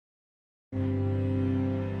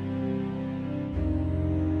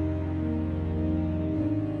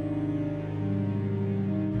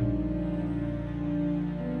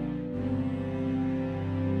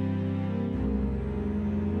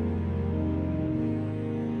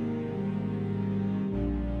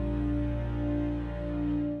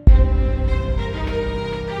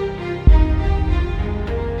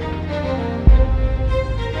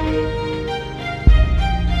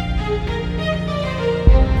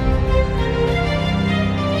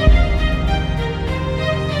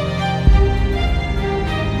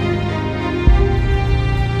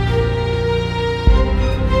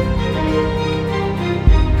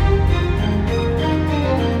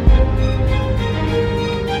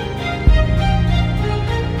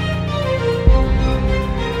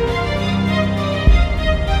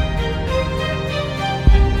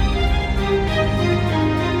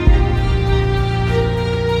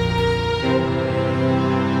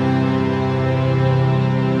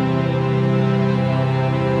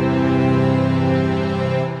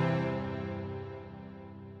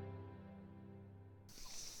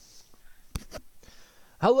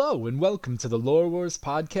Hello and welcome to the LoreWars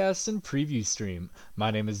podcast and preview stream.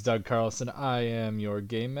 My name is Doug Carlson. I am your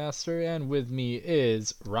game master, and with me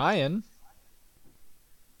is Ryan.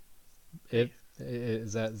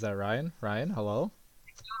 Is that Ryan? Ryan, hello.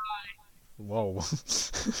 Whoa.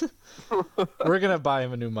 We're gonna buy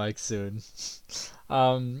him a new mic soon.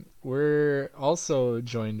 We're also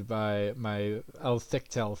joined by my elf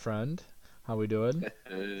thicktail friend. How we doing?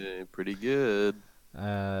 Hey, pretty good.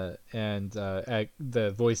 And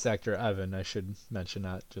the voice actor Evan, I should mention,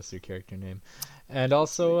 not just your character name, and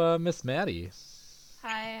also Miss Maddie.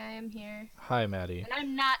 Hi, I am here. Hi, Maddie. And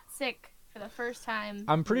I'm not sick for the first time.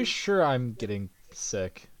 I'm pretty sure I'm getting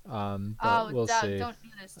sick, but we'll Doug, see. don't do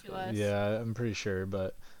this to us. Yeah, I'm pretty sure,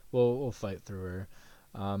 but we'll fight through her.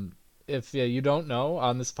 If you don't know,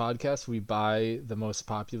 on this podcast we buy the most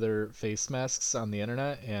popular face masks on the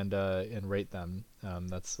internet and rate them.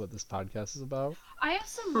 That's what this podcast is about. I have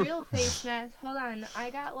some real face masks. Hold on.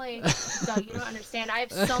 I got Doug, you don't understand. I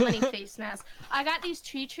have so many face masks. I got these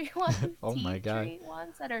tea tree ones. Oh my God. Tea tree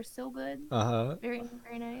ones that are so good. Uh-huh. Very,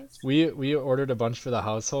 very nice. We ordered a bunch for the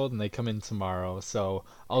household and they come in tomorrow, so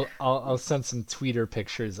I'll send some Twitter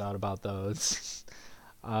pictures out about those.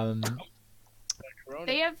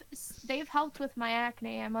 They've helped with my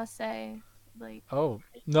acne, I must say. Oh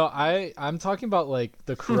no, I'm talking about like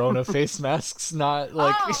the Corona face masks, not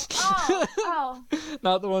like oh.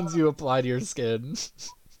 not the ones you apply to your skin.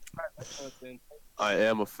 I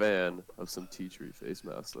am a fan of some tea tree face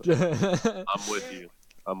masks. I'm with you.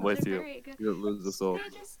 I'm with you. You lose the soul.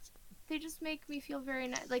 They just make me feel very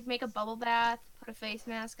nice. Like make a bubble bath, put a face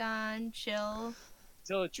mask on, chill.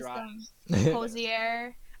 Till it dries. Cozy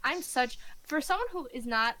air. For someone who is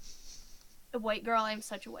not a white girl, I'm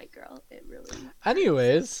such a white girl. It really.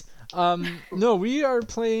 Anyways, no, we are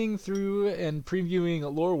playing through and previewing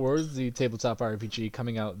LoreWars, the tabletop RPG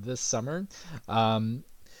coming out this summer.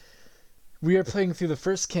 We are playing through the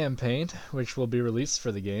first campaign, which will be released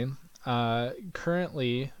for the game.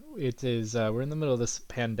 Currently, it is we're in the middle of this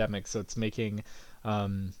pandemic, so it's making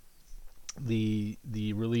the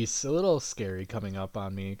release a little scary coming up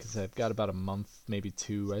on me because I've got about a month, maybe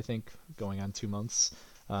two, I think, going on 2 months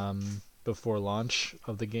before launch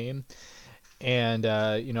of the game. And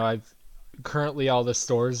I've currently, all the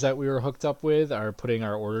stores that we were hooked up with are putting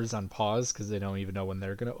our orders on pause because they don't even know when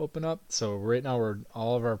they're going to open up. So right now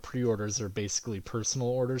all of our pre-orders are basically personal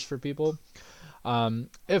orders for people.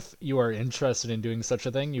 If you are interested in doing such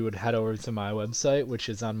a thing, you would head over to my website, which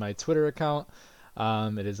is on my Twitter account.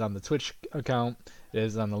 It is on the Twitch account. It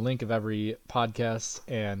is on the link of every podcast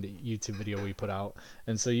and YouTube video we put out.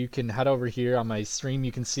 And so you can head over here on my stream.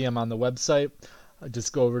 You can see I'm on the website.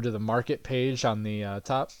 Just go over to the market page on the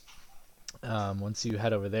top. Once you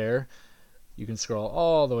head over there, you can scroll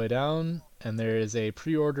all the way down, and there is a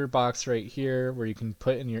pre-order box right here where you can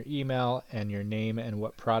put in your email and your name and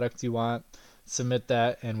what product you want. Submit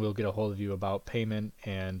that, and we'll get a hold of you about payment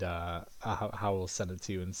and how we'll send it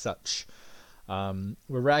to you and such.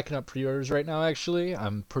 We're racking up pre-orders right now, actually.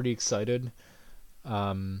 I'm pretty excited.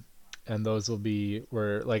 And those will be,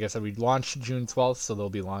 like I said, we launched June 12th, so they'll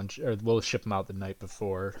be we'll ship them out the night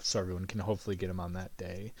before, so everyone can hopefully get them on that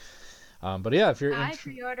day. But yeah, if you're I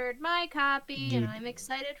pre-ordered my copy, and I'm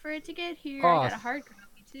excited for it to get here. Oh, I got a hard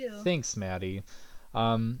copy too. Thanks, Maddie.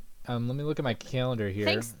 Let me look at my calendar here.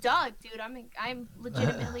 Thanks, Doug, dude. I'm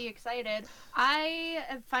legitimately excited. I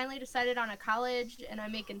have finally decided on a college, and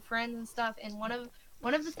I'm making friends and stuff. And one of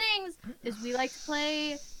the things is we like to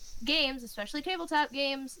play games, especially tabletop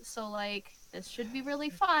games. So this should be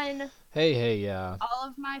really fun. Hey, yeah. All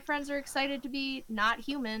of my friends are excited to be not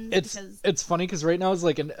humans. It's funny because right now is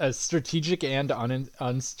like a strategic and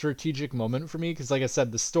unstrategic moment for me because, like I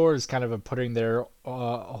said, the store is kind of putting their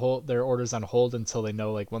orders on hold until they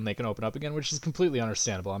know when they can open up again, which is completely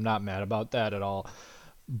understandable. I'm not mad about that at all.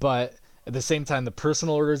 But at the same time, the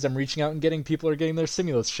personal orders I'm reaching out and getting, people are getting their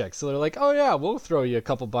stimulus checks, so they're like, "Oh yeah, we'll throw you a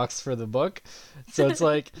couple bucks for the book." So it's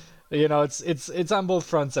like, it's on both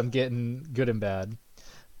fronts. I'm getting good and bad.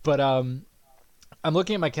 But I'm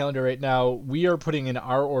looking at my calendar right now. We are putting in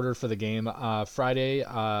our order for the game Friday,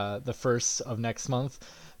 the 1st of next month.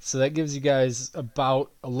 So that gives you guys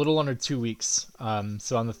about a little under 2 weeks.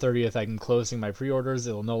 So on the 30th, I'm closing my pre-orders.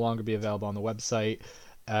 It will no longer be available on the website.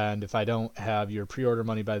 And if I don't have your pre-order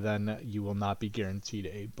money by then, you will not be guaranteed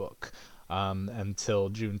a book until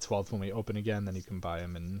June 12th when we open again. Then you can buy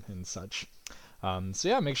them and such. So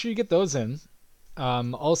yeah, make sure you get those in.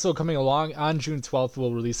 Also coming along on June 12th,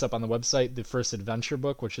 we'll release up on the website the first adventure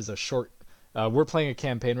book, which is a short. We're playing a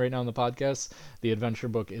campaign right now on the podcast. The adventure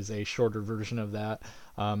book is a shorter version of that.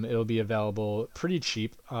 It'll be available pretty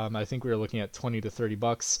cheap. I think we were looking at $20 to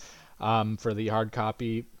 $30. for the hard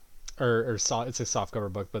copy, or it's a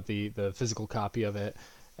softcover book, but the physical copy of it.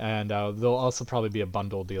 And there'll also probably be a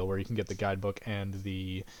bundle deal where you can get the guidebook and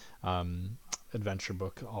the adventure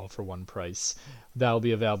book all for one price. That'll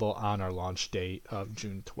be available on our launch date of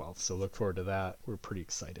June 12th. So look forward to that. We're pretty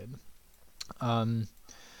excited.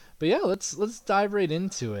 But yeah, let's dive right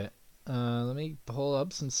into it. Let me pull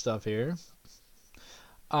up some stuff here.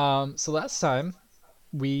 So last time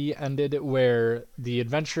we ended where the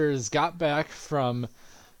adventurers got back from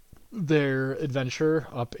their adventure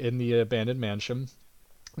up in the abandoned mansion.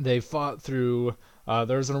 They fought through.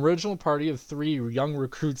 There was an original party of 3 young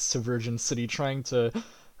recruits to Virgin City trying to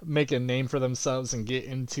make a name for themselves and get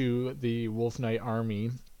into the Wolf Knight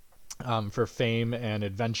army for fame and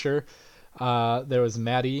adventure. There was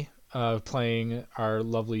Maddie playing our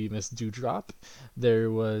lovely Miss Dewdrop. There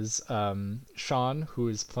was Sean, who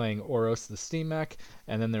is playing Oros the Steam Mech,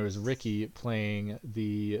 and then there was Ricky playing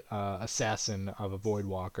the assassin of a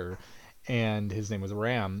Voidwalker, and his name was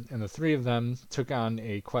Ram. And the 3 of them took on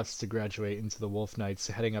a quest to graduate into the Wolf Knights,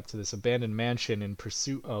 heading up to this abandoned mansion in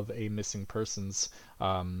pursuit of a missing persons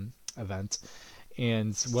event.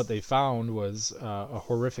 And what they found was a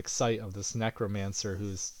horrific sight of this necromancer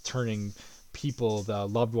who's turning people, the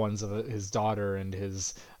loved ones of his daughter and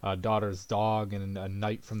his daughter's dog and a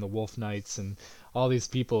knight from the Wolf Knights and all these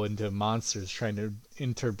people into monsters, trying to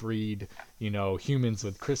interbreed, humans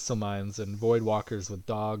with crystal mines and voidwalkers with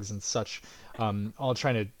dogs and such, all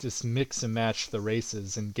trying to just mix and match the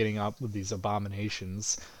races and getting up with these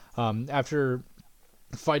abominations. After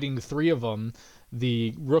fighting 3 of them,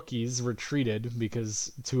 the rookies retreated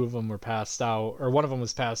because 2 of them were passed out, or one of them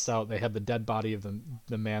was passed out. They had the dead body of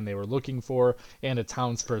the man they were looking for, and a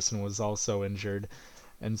townsperson was also injured.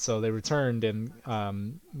 And so they returned,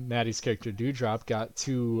 and Maddie's character Dewdrop got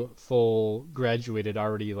 2 full graduated,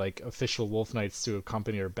 already like official Wolf Knights to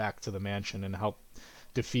accompany her back to the mansion and help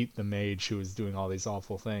defeat the mage who was doing all these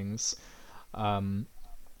awful things.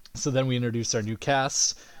 So then we introduced our new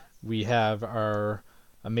cast. We have our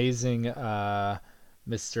amazing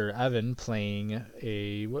Mr. Evan playing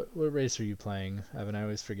a... What race are you playing, Evan? I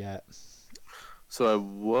always forget. So I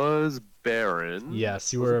was Baron.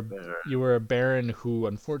 Yes, you were a Baron who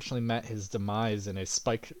unfortunately met his demise in a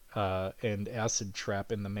spike and acid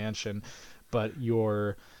trap in the mansion, but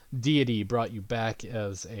your deity brought you back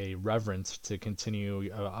as a reverend to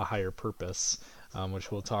continue a higher purpose,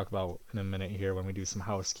 which we'll talk about in a minute here when we do some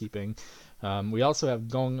housekeeping. We also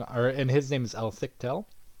have and his name is El Thicktail.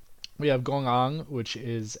 We have Gong, which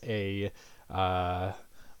is a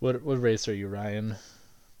what race are you, Ryan?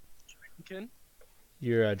 King?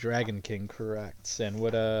 You're a Dragon King, correct? And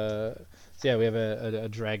so yeah, we have a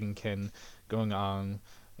Dragonkin going on,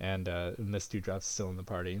 and Miss Dewdrop's still in the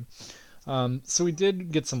party. So we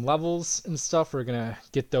did get some levels and stuff. We're gonna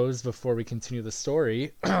get those before we continue the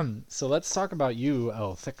story. So let's talk about you,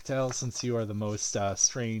 El Thicktail, since you are the most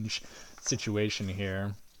strange situation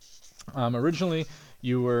here. Originally,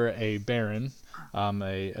 you were a Baron,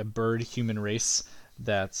 a bird human race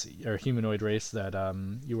or humanoid race that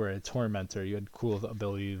you were a tormentor. You had cool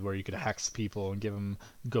abilities where you could hex people and give them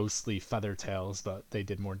ghostly feather tails, but they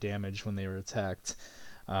did more damage when they were attacked.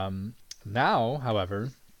 Now, however,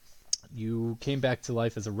 you came back to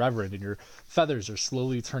life as a reverend, and your feathers are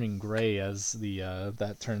slowly turning gray as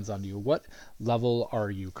that turns on you. What level are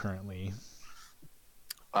you currently?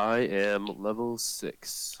 I am level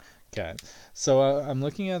 6. Okay, so I'm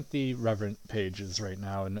looking at the Reverend pages right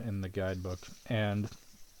now in the guidebook, and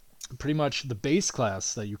pretty much the base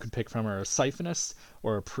class that you could pick from are a Siphonist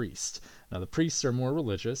or a Priest. Now, the Priests are more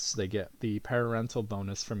religious. They get the parental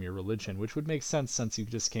bonus from your religion, which would make sense since you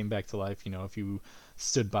just came back to life, if you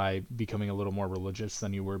stood by becoming a little more religious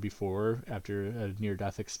than you were before after a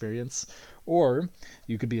near-death experience. Or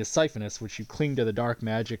you could be a Siphonist, which you cling to the dark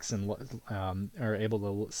magics and are able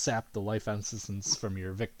to sap the life essence from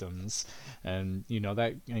your victims. And,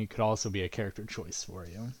 that could also be a character choice for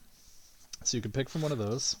you. So you could pick from one of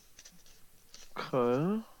those.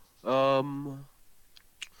 Okay.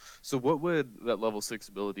 So what would that level 6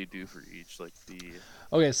 ability do for each? Like the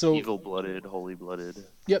evil-blooded, holy-blooded?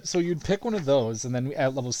 Yep, so you'd pick one of those, and then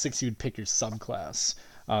at level 6 you'd pick your subclass.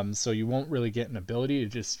 So you won't really get an ability, you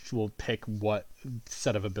just will pick what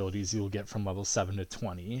set of abilities you'll get from level 7 to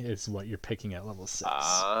 20 is what you're picking at level 6.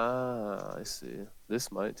 Ah, I see.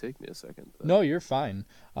 This might take me a second, though. No, you're fine.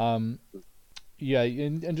 Yeah,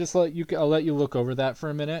 and just I'll let you look over that for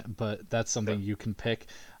a minute, but that's something you can pick,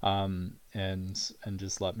 and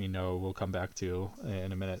just let me know. We'll come back to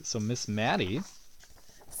in a minute. So, Miss Maddie.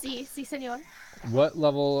 Si, senor. What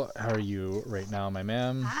level are you right now, my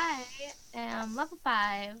ma'am? I am level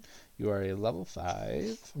 5. You are a level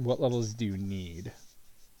 5. What levels do you need?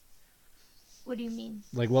 What do you mean?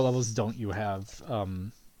 Like, what levels don't you have,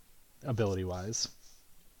 ability-wise?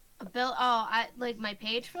 I like my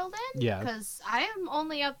page filled in? Yeah. Because I am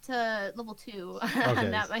only up to level 2 Okay.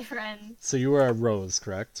 on that, my friend. So you are a rose,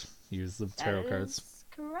 correct? You use the tarot That cards. is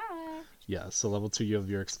correct. Yeah, so level 2 you have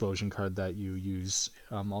your explosion card that you use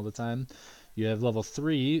all the time. You have level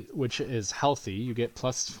 3, which is healthy. You get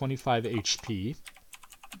plus 25 HP.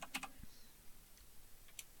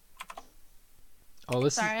 Oh,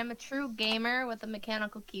 this Sorry, I'm a true gamer with a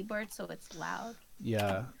mechanical keyboard, so it's loud.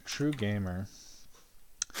 Yeah, true gamer.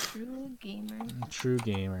 True gamer. True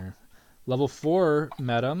gamer. Level 4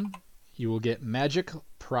 Medum, you will get Magic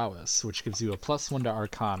Prowess, which gives you a +1 to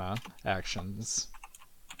Arcana actions.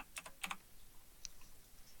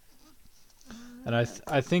 And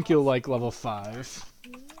I think you'll like level 5.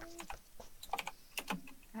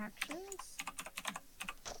 Actions?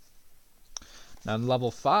 Now, level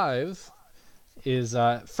 5 is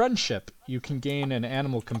Friendship. You can gain an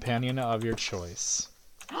animal companion of your choice.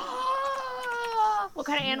 What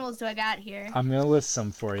kind of animals do I got here? I'm going to list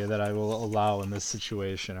some for you that I will allow in this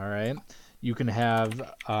situation, all right? You can have,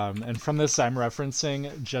 and from this I'm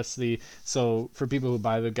referencing just so for people who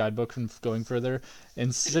buy the guidebook and going further,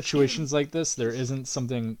 in situations like this, there isn't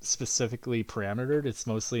something specifically parametered. It's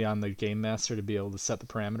mostly on the game master to be able to set the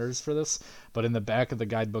parameters for this. But in the back of the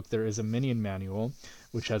guidebook, there is a minion manual,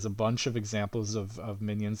 which has a bunch of examples of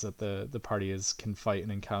minions that the party can fight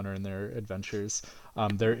and encounter in their adventures.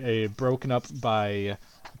 They're broken up by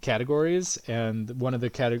categories, and one of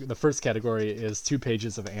the first category is 2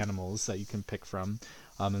 pages of animals that you can pick from.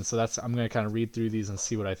 And so I'm going to kind of read through these and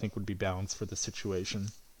see what I think would be balanced for the situation.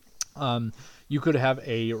 You could have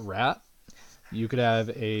a rat, you could have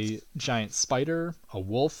a giant spider, a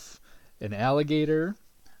wolf, an alligator.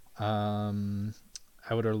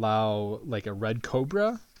 I would allow like a red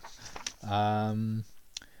cobra.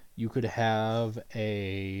 You could have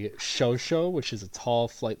a shosho, which is a tall,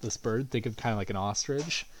 flightless bird. Think of kind of like an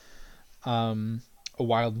ostrich. A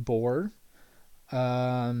wild boar.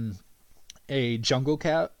 A jungle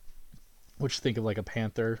cat, which think of like a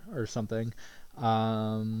panther or something.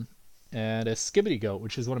 And a skibbity goat,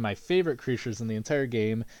 which is one of my favorite creatures in the entire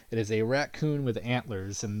game. It is a raccoon with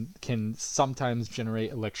antlers and can sometimes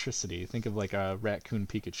generate electricity. Think of like a raccoon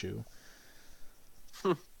Pikachu.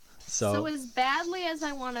 So as badly as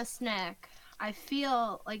I want a snack, I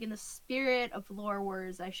feel like in the spirit of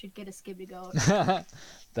LoreWars, I should get a skibbity goat.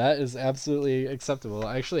 That is absolutely acceptable.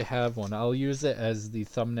 I actually have one. I'll use it as the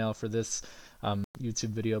thumbnail for this YouTube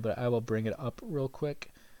video, but I will bring it up real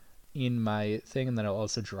quick in my thing, and then I'll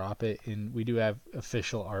also drop it in. We do have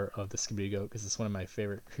official art of the skibbity goat because it's one of my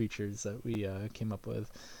favorite creatures that we came up with.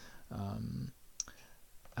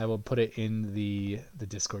 I will put it in the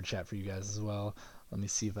Discord chat for you guys as well. Let me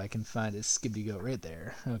see if I can find a skibbity goat right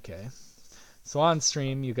there. Okay. So on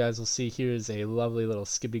stream, you guys will see here is a lovely little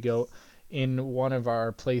skibbity goat. In one of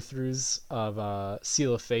our playthroughs of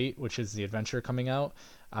Seal of Fate, which is the adventure coming out,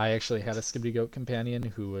 I actually had a skibbity goat companion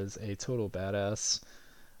who was a total badass.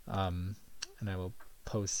 And I will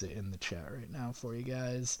post it in the chat right now for you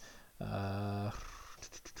guys.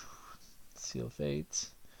 Seal of Fate.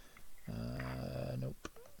 Nope.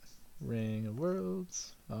 Ring of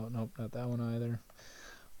Worlds. Oh, nope, not that one either.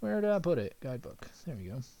 Where did I put it? Guidebook. There we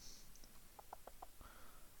go.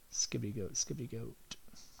 Skibbity goat, skibbity goat.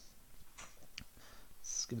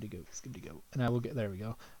 Skibbity goat, skibbity goat. And I will get, there we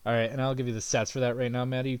go. Alright, and I'll give you the stats for that right now,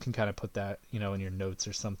 Maddie. You can kind of put that, in your notes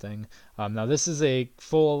or something. Now, this is a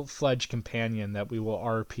full-fledged companion that we will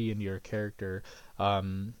RP into your character.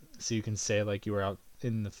 So you can say, like, you were out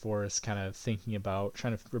in the forest kind of thinking about,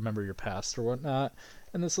 trying to remember your past or whatnot.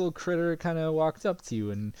 And this little critter kind of walked up to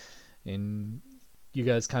you, and you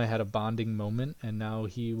guys kind of had a bonding moment, and now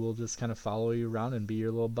he will just kind of follow you around and be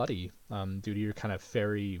your little buddy, due to your kind of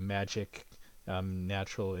fairy magic,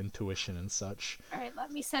 natural intuition and such. All right,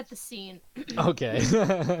 let me set the scene. Okay.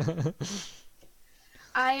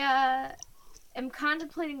 I am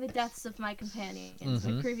contemplating the deaths of my companions,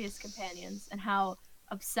 my previous companions, and how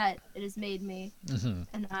upset it has made me.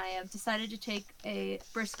 And I have decided to take a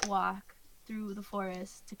brisk walk through the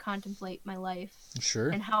forest to contemplate my life. Sure.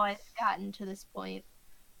 And how I've gotten to this point.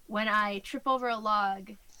 When I trip over a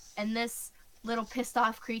log, and this little pissed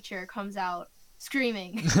off creature comes out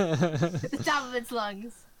screaming at the top of its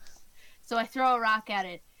lungs. So I throw a rock at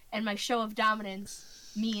it, and my show of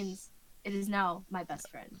dominance means it is now my best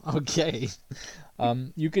friend. Okay.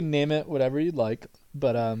 You can name it whatever you'd like,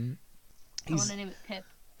 but I want to name it Pip.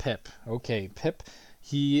 Pip. Okay, Pip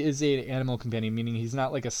He is a animal companion, meaning he's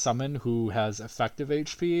not like a summon who has effective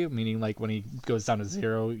HP, meaning like when he goes down to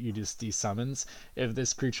 0, you just desummons. If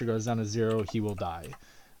this creature goes down to 0, he will die,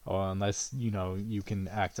 unless you can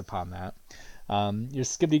act upon that. Your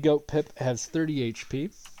Skibidi Goat Pip has 30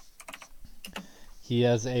 HP. He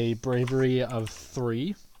has a bravery of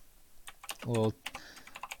 3. A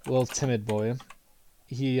little timid boy.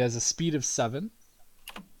 He has a speed of 7.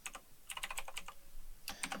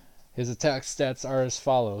 His attack stats are as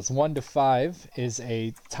follows. 1 to 5 is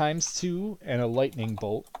a ×2 and a lightning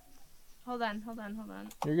bolt. Hold on.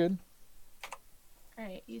 You're good.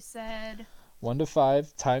 Alright, you said 1 to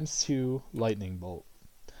 5 ×2 lightning bolt.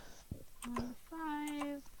 1 to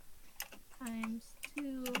 5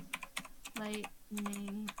 ×2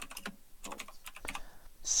 lightning bolt.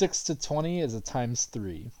 6 to 20 is a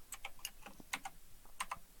 ×3.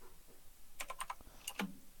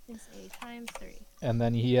 Is a ×3. And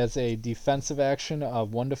then he has a defensive action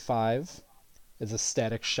of 1 to 5 is a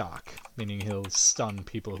static shock, meaning he'll stun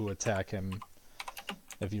people who attack him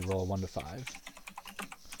if you roll 1 to 5.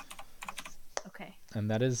 Okay.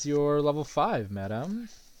 And that is your level 5, madam.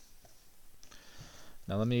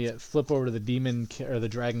 Now let me flip over to the the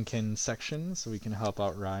Dragonkin section so we can help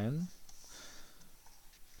out Ryan.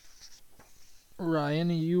 Ryan,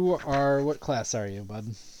 you are, what class are you, bud?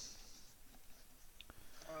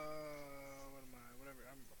 What am I? Whatever.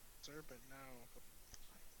 I'm a serpent now.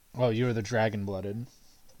 Oh, you are the dragon blooded,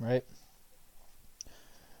 right?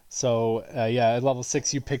 So yeah, at level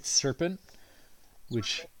 6 you picked serpent,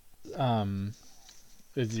 which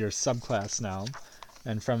is your subclass now.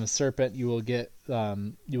 And from a serpent you will get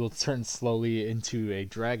you will turn slowly into a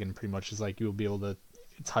dragon, pretty much. Is like you will be able to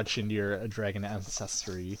touch into your dragon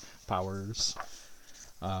ancestry powers.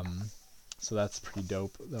 So that's pretty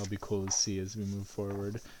dope. That'll be cool to see as we move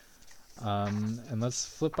forward. And let's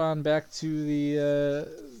flip on back to the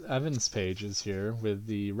Evans pages here with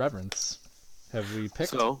the reverence. Have we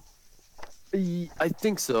picked? So, I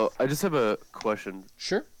think so. I just have a question.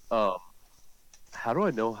 Sure. How do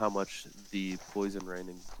I know how much the poison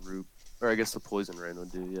rain group, or I guess the poison rain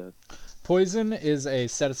would do? Yeah. Poison is a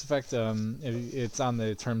status effect. It's on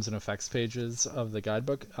the terms and effects pages of the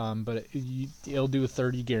guidebook. But it'll do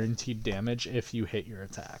 30 guaranteed damage if you hit your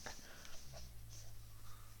attack.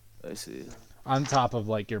 I see. On top of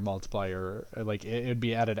like your multiplier, like it'd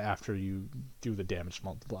be added after you do the damage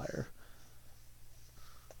multiplier.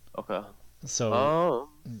 Okay. So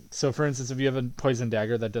for instance, if you have a poison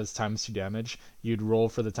dagger that does ×2 damage, you'd roll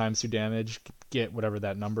for the ×2 damage, get whatever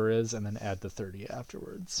that number is, and then add the 30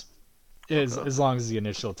 afterwards. As long as the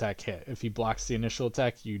initial attack hit. If he blocks the initial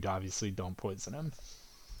attack, you obviously don't poison him.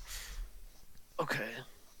 Okay.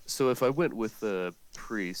 So if I went with the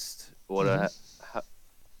priest, what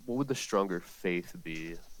would the stronger faith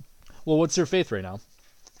be? Well, what's your faith right now?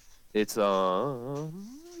 It's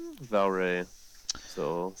Valray.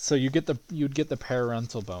 So you'd get the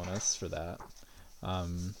parental bonus for that,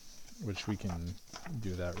 which we can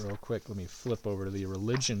do that real quick. Let me flip over to the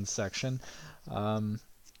religion section.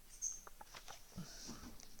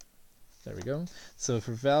 There we go. So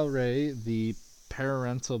for Valray, the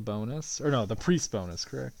parental bonus, or no, the priest bonus,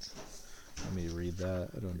 correct? Let me read that.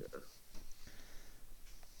 I don't.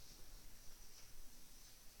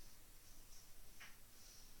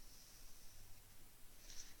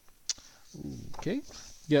 Okay.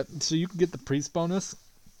 Yeah, so you can get the priest bonus,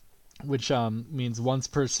 which means once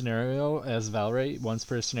per scenario, as Valray, once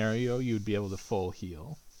per scenario, you would be able to full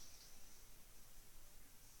heal.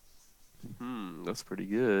 That's pretty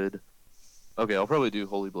good. Okay, I'll probably do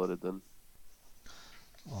Holy Blooded then.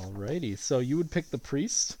 Alrighty, so you would pick the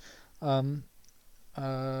priest, sub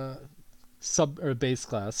or base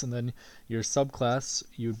class, and then your subclass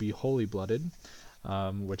you would be Holy Blooded.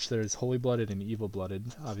 Which there's Holy Blooded and Evil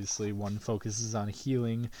Blooded. Obviously, one focuses on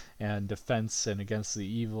healing and defense and against the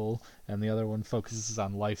evil, and the other one focuses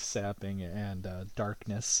on life sapping and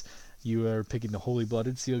darkness. You are picking the Holy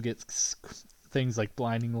Blooded, so you'll get things like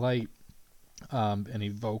Blinding Light and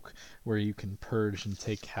Evoke, where you can purge and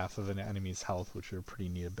take half of an enemy's health, which are pretty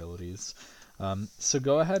neat abilities. So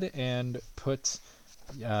go ahead and put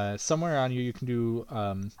somewhere on you can do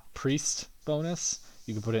Priest bonus.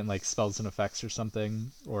 You can put it in like spells and effects or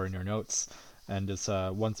something, or in your notes. And it's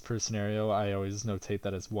once per scenario. I always notate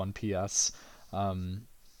that as 1 PS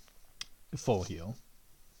full heal.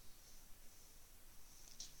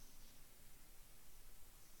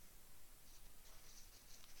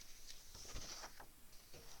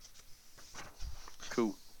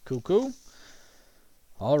 Cool.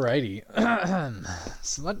 Alrighty.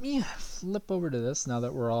 So let me flip over to this now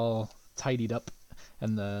that we're all tidied up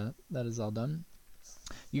and that is all done.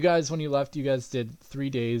 You guys, when you left, you guys did 3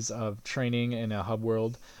 days of training in a hub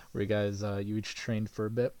world where you guys you each trained for a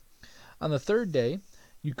bit. On the third day,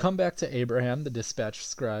 you come back to Abraham, the dispatch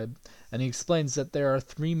scribe, and he explains that there are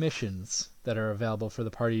 3 missions that are available for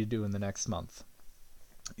the party to do in the next month.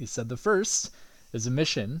 He said the first is a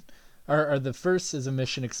mission, or the first is a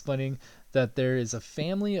mission explaining that there is a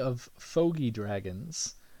family of fogey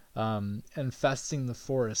dragons infesting the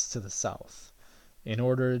forest to the south. In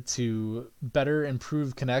order to better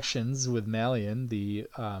improve connections with Malian, the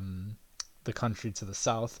country to the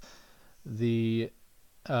south, the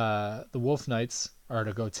Wolf Knights are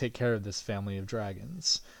to go take care of this family of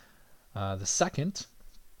dragons. The second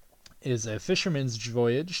is a fisherman's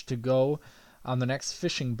voyage to go on the next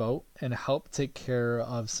fishing boat and help take care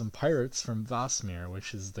of some pirates from Vosmir,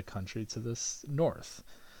 which is the country to the north.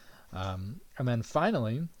 And then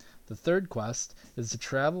finally, the third quest is to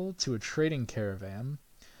travel to a trading caravan,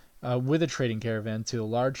 with a trading caravan to a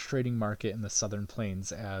large trading market in the southern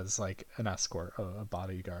plains as like an escort,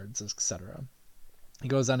 bodyguards, etc. He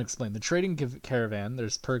goes on to explain the trading caravan.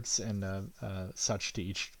 There's perks and such to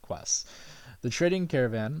each quest. The trading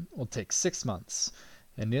caravan will take 6 months,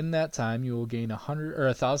 and in that time you will gain 100 or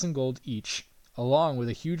 1,000 gold each, along with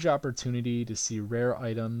a huge opportunity to see rare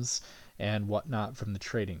items and whatnot from the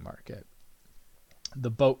trading market.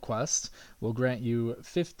 The boat quest will grant you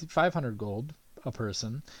 500 gold a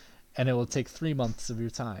person, and it will take 3 months of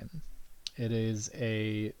your time. It is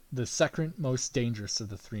the second most dangerous of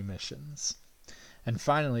the 3 missions. And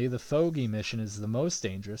finally, the Fogey mission is the most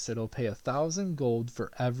dangerous. It'll pay 1,000 gold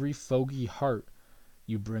for every Fogey heart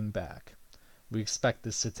you bring back. We expect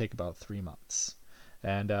this to take about 3 months.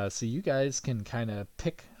 And so you guys can kind of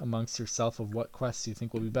pick amongst yourself of what quests you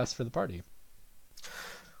think will be best for the party.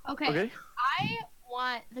 Okay. I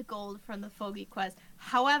want the gold from the Fogey quest.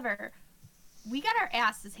 However, we got our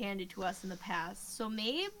asses handed to us in the past, so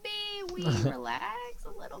maybe we relax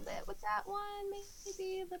a little bit with that one.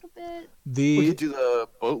 Maybe a little bit. We could do the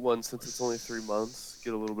boat one since it's only 3 months.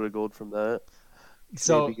 Get a little bit of gold from that.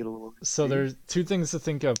 So there's 2 things to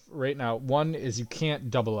think of right now. One is you can't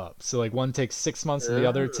double up. So like one takes 6 months and the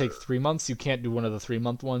other takes 3 months. You can't do one of the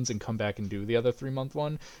 3-month ones and come back and do the other 3-month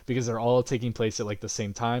one because they're all taking place at like the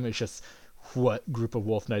same time. It's just what group of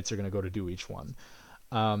Wolf Knights are going to go to do each one.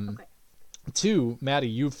 Okay. 2, Maddie,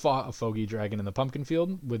 you fought a Fogey dragon in the pumpkin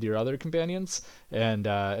field with your other companions, and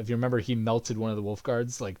if you remember, he melted one of the wolf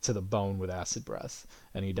guards like to the bone with acid breath,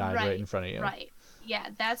 and he died right in front of you. Right. Yeah,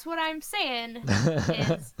 that's what I'm saying.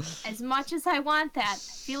 Is as much as I want that,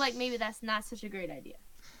 I feel like maybe that's not such a great idea.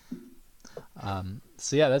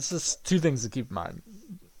 So yeah, that's just 2 things to keep in mind.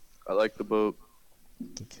 I like the boat.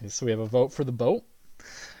 Okay, so we have a vote for the boat.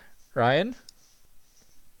 Ryan?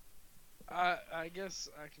 I guess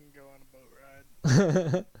I can go on a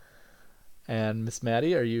boat ride. And Miss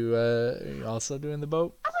Maddie, are you also doing the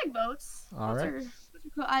boat? I like boats. All right.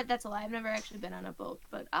 Cool. That's a lie. I've never actually been on a boat,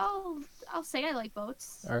 but I'll say I like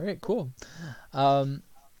boats. All right, cool.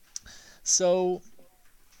 So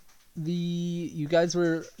you guys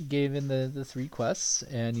were given the 3 quests,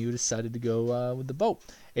 and you decided to go with the boat.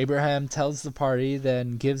 Abraham tells the party,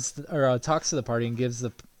 then talks to the party and gives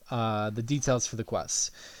the details for the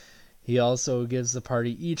quests. He also gives the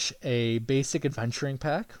party each a basic adventuring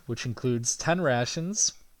pack, which includes 10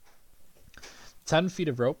 rations, 10 feet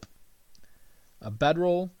of rope, a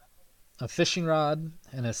bedroll, a fishing rod,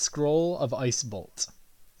 and a scroll of ice bolt.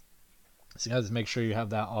 So you guys make sure you have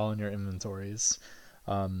that all in your inventories.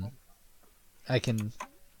 I can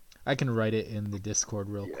write it in the Discord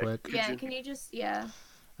real quick. Yeah, can you just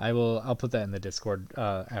I'll put that in the Discord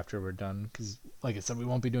after we're done, because like I said, we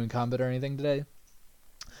won't be doing combat or anything today.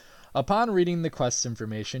 Upon reading the quest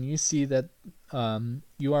information, you see that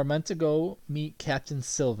you are meant to go meet Captain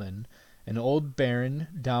Sylvan, an old baron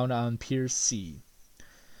down on Pier's Sea.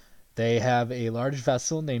 They have a large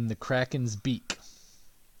vessel named the Kraken's Beak.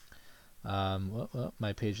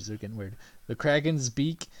 My pages are getting weird. The Kraken's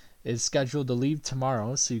Beak is scheduled to leave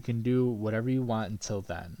tomorrow, so you can do whatever you want until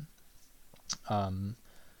then.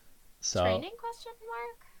 So training question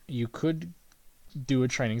mark? You could do a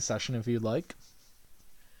training session if you'd like.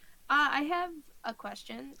 I have a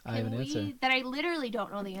question. I have an answer that I literally don't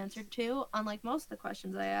know the answer to, unlike most of the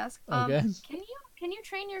questions I ask. Okay. Can you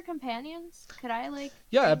train your companions? Could I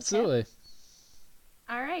Yeah, absolutely. Pip?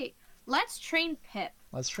 All right. Let's train Pip.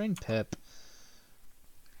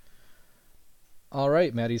 All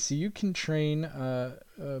right, Maddie. So you can train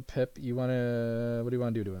Pip. What do you want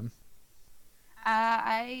to do to him?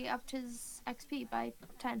 I upped his XP by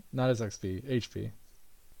 10. Not his XP, HP.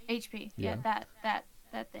 HP. Yeah,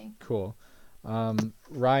 that thing. Cool.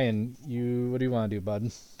 Ryan, what do you want to do,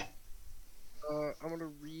 bud? I'm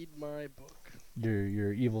gonna read my book.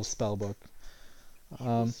 Your evil spell book.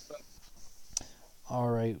 Evil spell. All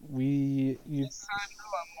right, you. This time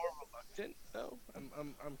though, I'm more reluctant. Though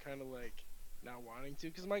I'm kind of like not wanting to,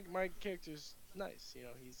 because my character's nice. You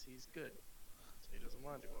know, he's good, so he doesn't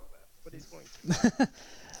want to do all that, but he's going to.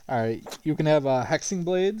 All right, you can have hexing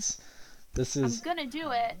blades. This I'm is gonna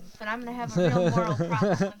do it, but I'm gonna have a real moral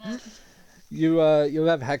problem with it. you'll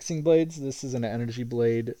have hexing blades. This is an energy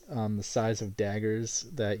blade the size of daggers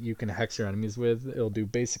that you can hex your enemies with. It'll do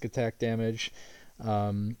basic attack damage.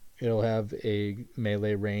 It'll have a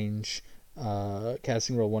melee range,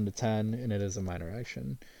 casting roll 1 to 10, and it is a minor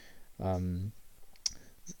action. And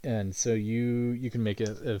so you can make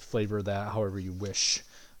it flavor that however you wish.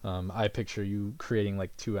 I picture you creating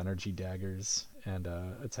like 2 energy daggers and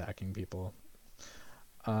attacking people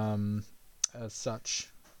as such.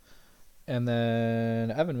 And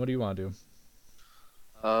then Evan, what do you want to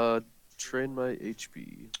do? Train my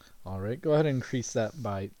HP. All right, go ahead and increase that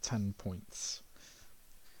by 10 points.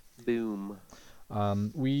 Boom.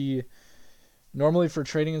 We normally for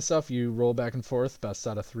trading and stuff, you roll back and forth, best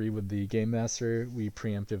out of 3 with the game master. We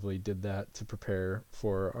preemptively did that to prepare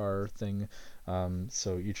for our thing.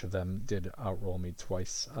 So each of them did outroll me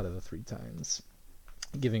twice out of the 3 times,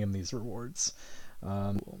 giving him these rewards.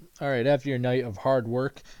 All right, after your night of hard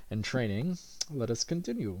work and training, let us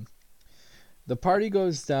continue. The party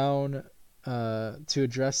goes down to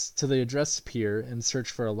the address pier and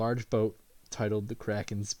search for a large boat titled the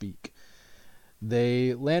Kraken's Beak.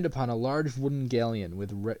 They land upon a large wooden galleon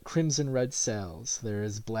with crimson red sails. There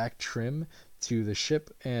is black trim to the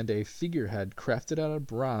ship and a figurehead crafted out of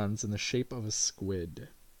bronze in the shape of a squid.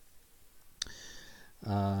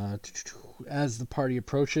 As the party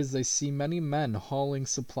approaches, they see many men hauling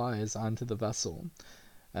supplies onto the vessel.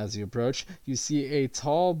 As you approach, you see a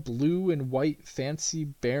tall blue and white fancy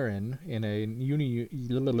baron in a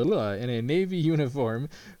navy uniform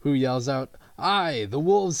who yells out, "Aye, the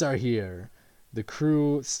wolves are here!" The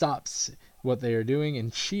crew stops what they are doing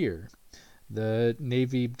and cheer. The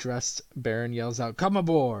navy-dressed baron yells out, "Come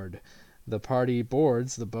aboard!" The party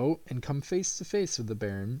boards the boat and come face to face with the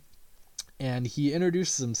baron, and he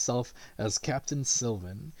introduces himself as Captain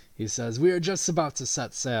Sylvan. He says, "We are just about to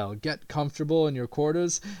set sail. Get comfortable in your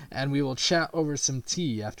quarters, and we will chat over some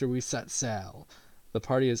tea after we set sail." The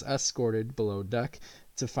party is escorted below deck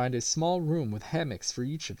to find a small room with hammocks for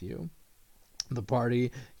each of you. The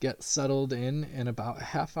party gets settled in, and about a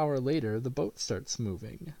half hour later, the boat starts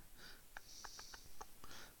moving.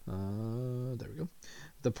 There we go.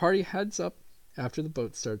 The party heads up after the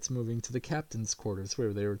boat starts moving to the captain's quarters,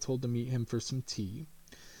 where they were told to meet him for some tea.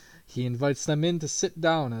 He invites them in to sit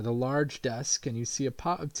down at a large desk, and you see a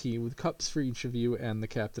pot of tea with cups for each of you and the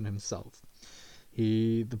captain himself.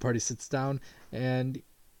 The party sits down, and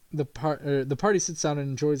the party sits down and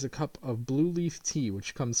enjoys a cup of blue leaf tea,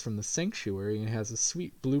 which comes from the sanctuary and has a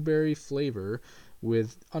sweet blueberry flavor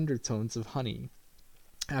with undertones of honey.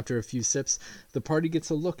 After a few sips, the party gets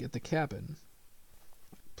a look at the cabin.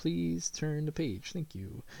 Please turn the page. Thank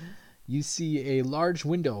you. You see a large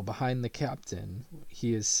window behind the captain.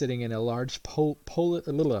 He is sitting in a large polished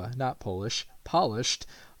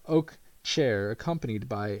oak chair accompanied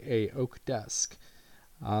by a oak desk.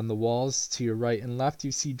 On the walls to your right and left,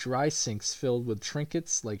 you see dry sinks filled with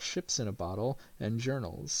trinkets like ships in a bottle and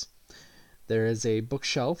journals. There is a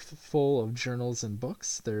bookshelf full of journals and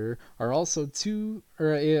books. There are also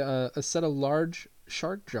a set of large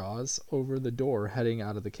shark jaws over the door heading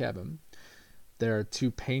out of the cabin. There are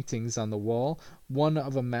 2 paintings on the wall, one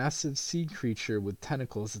of a massive sea creature with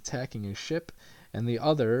tentacles attacking a ship, and the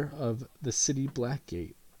other of the city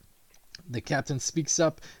Blackgate. The captain speaks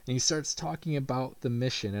up, and he starts talking about the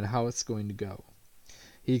mission and how it's going to go.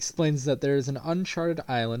 He explains that there is an uncharted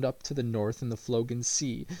island up to the north in the Flogan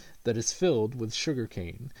Sea that is filled with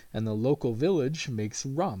sugarcane, and the local village makes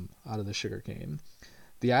rum out of the sugarcane.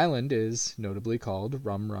 The island is notably called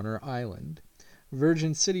Rum Runner Island.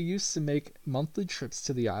 Virgin City used to make monthly trips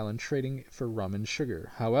to the island trading for rum and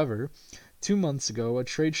sugar. However, 2 months ago, a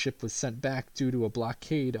trade ship was sent back due to a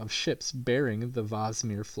blockade of ships bearing the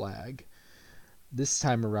Vosmir flag. This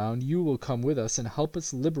time around, you will come with us and help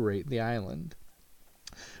us liberate the island.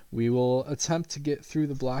 We will attempt to get through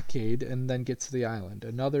the blockade and then get to the island.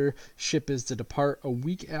 Another ship is to depart a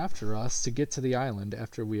week after us to get to the island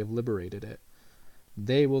after we have liberated it.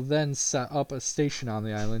 They will then set up a station on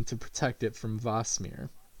the island to protect it from Vosmir.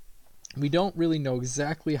 We don't really know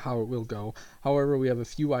exactly how it will go. However, we have a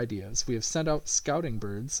few ideas. We have sent out scouting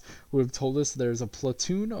birds who have told us there's a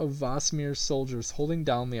platoon of Vosmir soldiers holding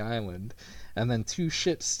down the island, and then 2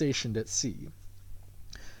 ships stationed at sea.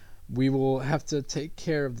 We will have to take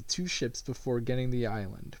care of the 2 ships before getting the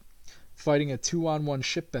island. Fighting a 2-on-1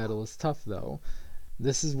 ship battle is tough, though.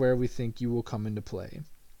 This is where we think you will come into play.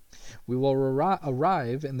 We will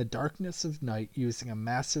arrive in the darkness of night using a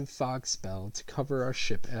massive fog spell to cover our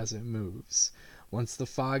ship as it moves. Once the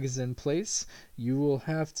fog is in place, you will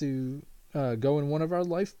have to go in one of our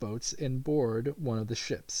lifeboats and board one of the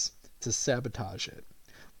ships to sabotage it.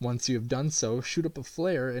 Once you have done so, shoot up a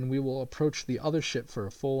flare and we will approach the other ship for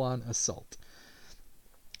a full-on assault.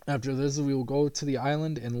 After this, we will go to the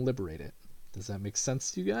island and liberate it. Does that make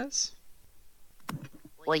sense to you guys?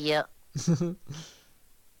 Well, yeah.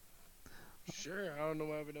 Sure, I don't know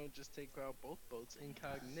why we don't just take out both boats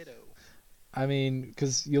incognito. I mean,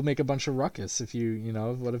 because you'll make a bunch of ruckus if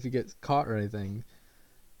what if you get caught or anything?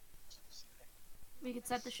 We could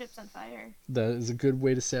set the ships on fire. That is a good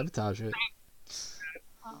way to sabotage it.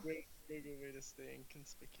 Oh. Great way to stay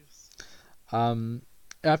inconspicuous.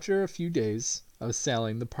 After a few days of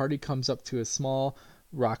sailing, the party comes up to a small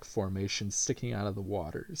rock formation sticking out of the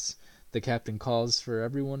waters. The captain calls for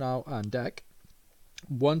everyone out on deck.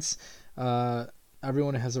 Once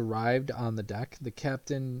everyone has arrived on the deck, the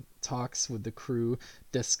captain talks with the crew,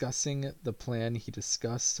 discussing the plan he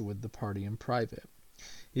discussed with the party in private.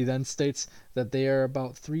 He then states that they are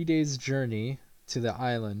about 3 days' journey to the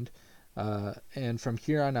island, and from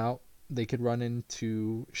here on out, they could run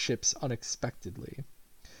into ships unexpectedly.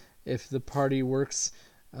 If the plan works,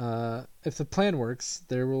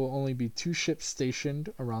 there will only be 2 ships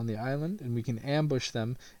stationed around the island, and we can ambush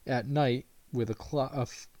them at night with a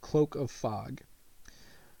cloak of fog.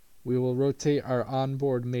 We will rotate our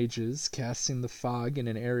onboard mages, casting the fog in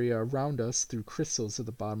an area around us through crystals at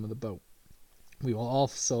the bottom of the boat. We will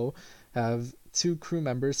also have 2 crew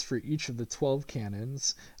members for each of the 12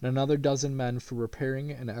 cannons, and another dozen men for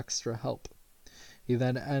repairing and extra help. He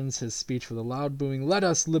then ends his speech with a loud booming, "Let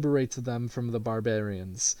us liberate them from the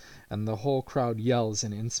barbarians," and the whole crowd yells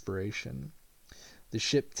in inspiration. The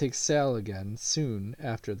ship takes sail again soon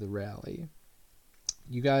after the rally.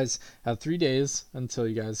 You guys have 3 days until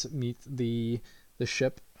you guys meet the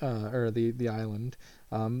ship or the island.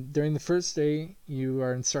 During the first day, you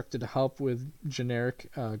are instructed to help with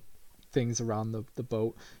generic things around the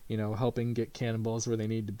boat. Helping get cannonballs where they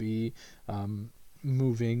need to be,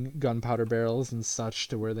 moving gunpowder barrels and such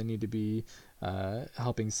to where they need to be,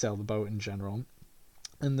 helping sail the boat in general.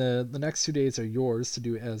 And the next 2 days are yours to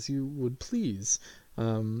do as you would please.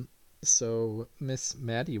 So, Miss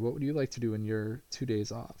Maddie, what would you like to do in your 2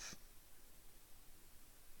 days off?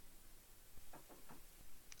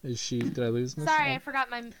 Did I lose Miss? Sorry, I forgot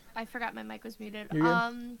my mic was muted. You're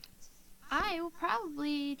good. I will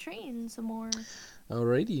probably train some more.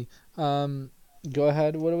 Alrighty. Go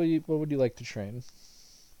ahead. What would you like to train?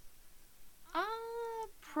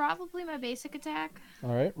 Probably my basic attack.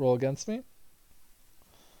 All right, roll against me.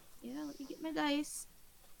 Yeah, let me get my dice.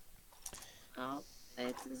 Oh,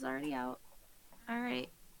 it's already out. All right.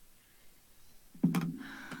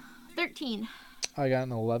 13. I got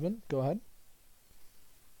an 11. Go ahead.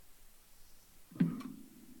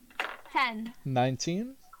 10.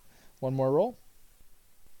 19. One more roll.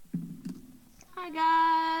 I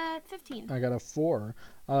got 15. I got a 4.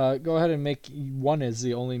 Go ahead and make 1 is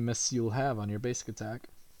the only miss you'll have on your basic attack.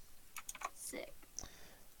 Sick.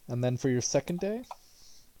 And then for your second day?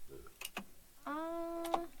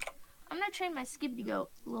 I'm gonna train my Skibidi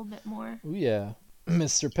Goat a little bit more. Ooh, yeah.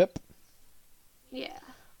 Mr. Pip, Yeah.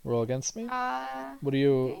 roll against me. Okay.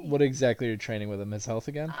 What exactly are you training with him? His health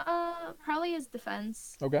again? Probably his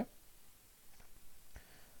defense. Okay.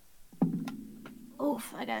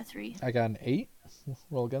 Oof, I got a 3. I got an 8.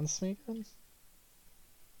 Roll against me again.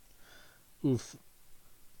 Oof.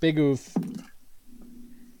 Big oof.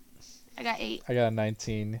 I got 8. I got a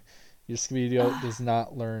 19. Your Scooby does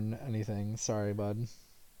not learn anything. Sorry, bud.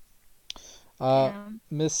 Damn.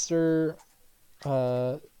 Mr.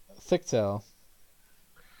 Thicktail,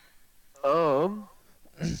 what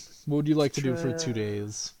would you like to do for 2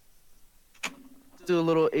 days? Do a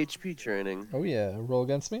little HP training. Oh yeah, roll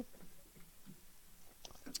against me.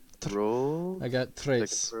 Roll. I got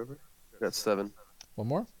trace. I got 7. One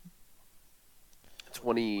more.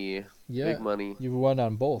 20. Yeah, Big money. you won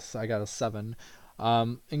on both. I got a 7.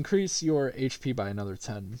 Increase your HP by another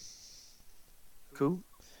 10. Cool.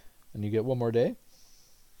 And you get one more day.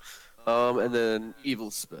 And then evil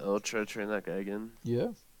spell. Try to train that guy again. Yeah.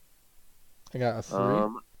 I got a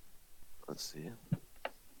 3. Let's see.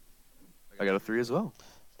 I got a 3 as well.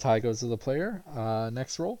 Tie goes to the player.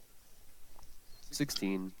 Next roll.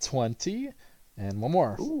 16. 20. And one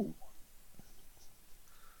more. Ooh.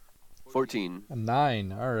 14. A 9.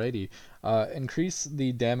 Alrighty. Increase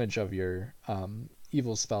the damage of your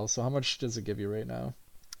evil spell. So how much does it give you right now?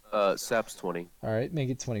 Sap's 20. All right, make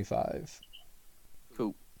it 25.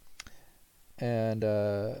 Cool.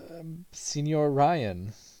 And Senior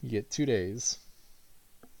Ryan, you get 2 days.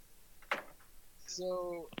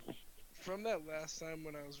 So, from that last time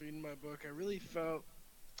when I was reading my book, I really felt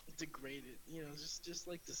degraded. You know, just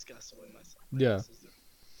like disgusted with myself. Like, Yeah. this is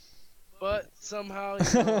but somehow,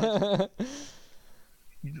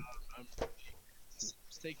 you know,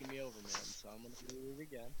 it's taking me over, man. So I'm gonna do it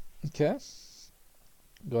again. Okay.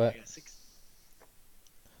 Go I ahead. got 6.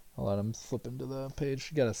 I'll let him flip into the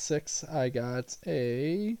page. You got a 6. I got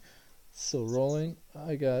a... Still rolling.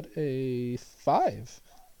 I got a 5.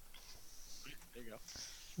 There you go.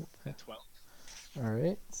 At 12. All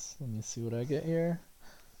right. Let me see what I get here.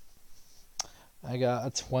 I got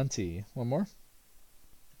a 20. One more.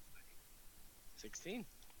 16.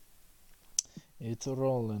 It's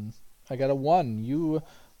rolling. I got a 1. You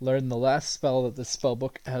learn the last spell that the spell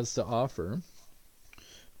book has to offer,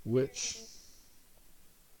 which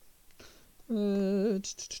you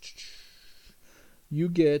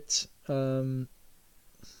get.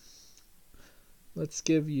 Let's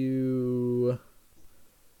give you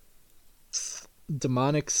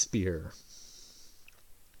demonic spear.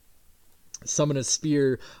 Summon a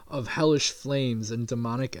spear of hellish flames and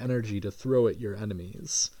demonic energy to throw at your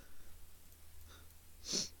enemies.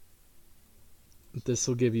 This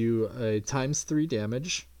will give you a ×3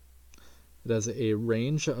 damage. It has a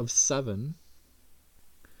range of 7.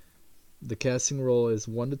 The casting roll is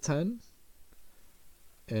 1 to 10.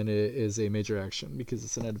 And it is a major action because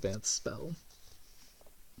it's an advanced spell.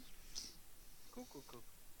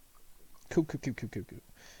 Cool.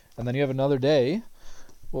 And then you have another day.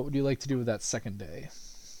 What would you like to do with that second day?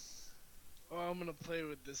 Oh, I'm gonna play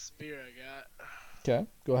with this spear I got. Okay,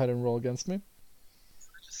 go ahead and roll against me.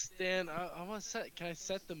 Just stand. I want to set. Can I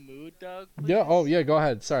set the mood, Doug? Please? Yeah. Oh, yeah. Go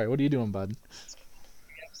ahead. Sorry. What are you doing, bud?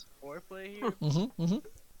 Foreplay here. Mm-hmm. Alright,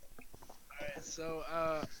 so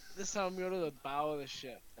this time I'm going to the bow of the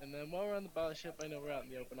ship, and then while we're on the bow of the ship, I know we're out in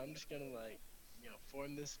the open. I'm just gonna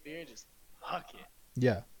form this spear and just huck it.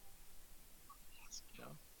 Yeah. You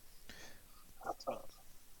know. 12.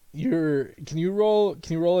 Can you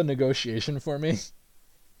roll a negotiation for me?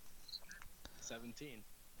 17.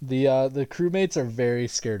 The crewmates are very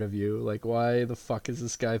scared of you. Like, why the fuck is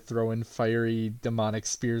this guy throwing fiery demonic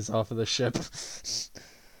spears off of the ship? It's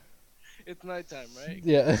nighttime, right?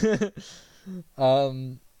 Yeah.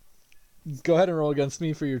 Go ahead and roll against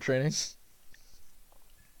me for your training.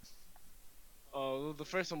 Oh, the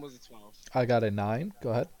first one was a 12. I got a 9. Go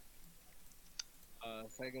ahead.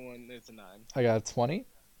 Second one it's a 9. I got a 20.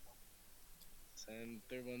 And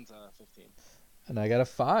third one's 15. And I got a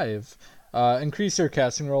 5. Increase your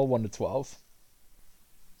casting roll 1 to 12.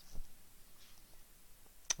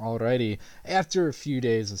 Alrighty. After a few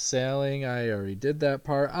days of sailing, I already did that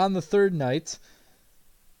part. On the third night,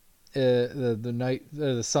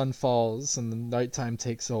 the sun falls and the nighttime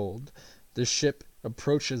takes hold. The ship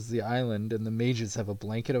approaches the island, and the mages have a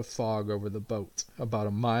blanket of fog over the boat, about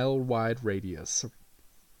a mile-wide radius.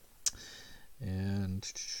 And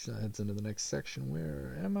that heads into the next section.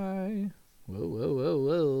 Where am I?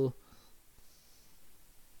 Whoa.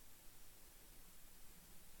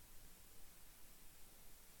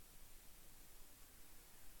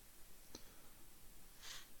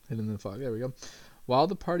 Hidden in the fog. There we go. While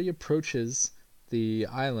the party approaches the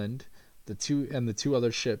island, the two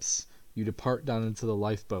other ships, you depart down into the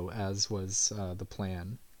lifeboat, as was the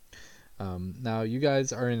plan. Now you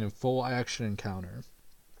guys are in a full action encounter.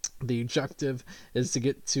 The objective is to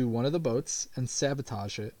get to one of the boats and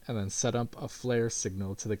sabotage it, and then set up a flare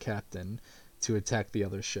signal to the captain to attack the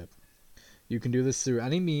other ship. You can do this through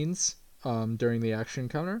any means during the action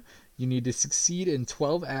encounter. You need to succeed in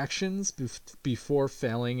 12 actions before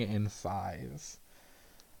failing in 5.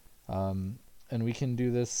 And we can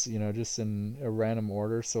do this, just in a random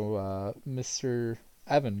order. So, Mr.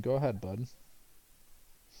 Evan, go ahead, bud.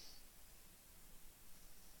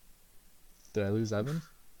 Did I lose Evan?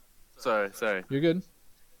 Sorry. You're good.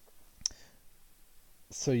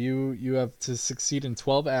 So you have to succeed in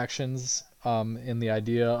 12 actions in the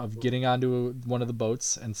idea of getting onto one of the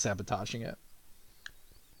boats and sabotaging it.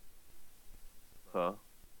 Huh.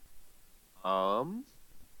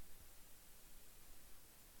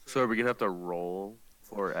 So are we gonna have to roll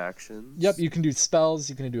for actions? Yep, you can do spells,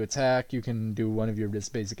 you can do attack, you can do one of your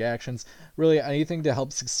just basic actions. Really, anything to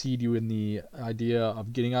help succeed you in the idea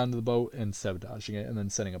of getting onto the boat and sabotaging it and then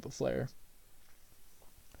setting up a flare.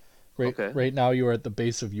 Right now you are at the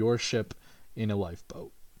base of your ship in a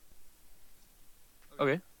lifeboat.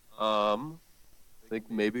 Okay. I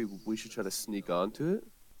think maybe we should try to sneak onto it.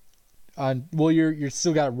 Well, you're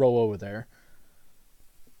still got to row over there.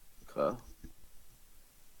 Okay.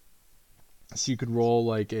 So you could roll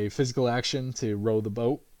like a physical action to row the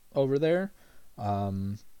boat over there.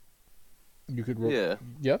 You could roll. Yeah.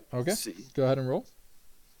 Yep. Okay. Let's see. Go ahead and roll.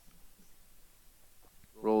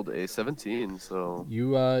 Rolled a 17, so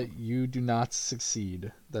You do not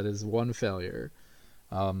succeed. That is one failure.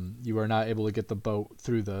 You are not able to get the boat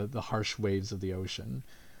through the harsh waves of the ocean.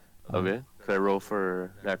 okay. Could I roll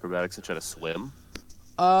for acrobatics and try to swim?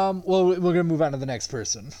 Well, we're gonna move on to the next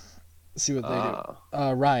person. See what they do.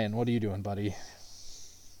 Ah. Ryan, what are you doing, buddy?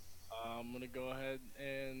 I'm gonna go ahead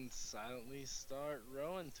and silently start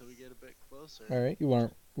rowing until we get a bit closer. All right. You want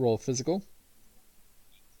to roll physical?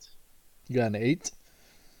 You got an 8.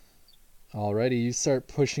 Alrighty, you start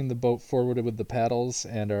pushing the boat forward with the paddles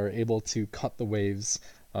and are able to cut the waves.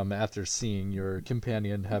 After seeing your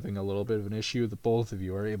companion having a little bit of an issue, the both of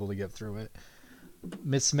you are able to get through it.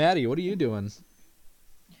 Miss Maddie, what are you doing?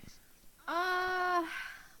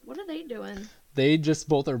 What are they doing? They just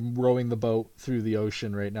both are rowing the boat through the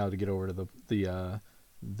ocean right now to get over to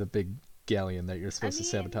the big galleon that you're supposed to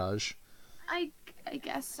sabotage. I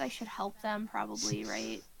guess I should help them, probably,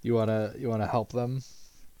 right? You wanna help them?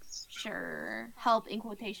 Sure. Help in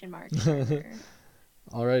quotation marks. Sure.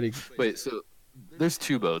 Alrighty. Wait, so there's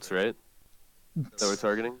 2 boats, right? That we're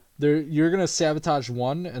targeting? You're gonna sabotage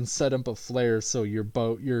one and set up a flare so your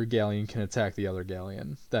galleon can attack the other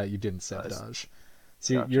galleon that you didn't sabotage.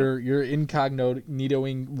 So Gotcha. you're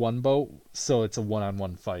incognitoing one boat, so it's a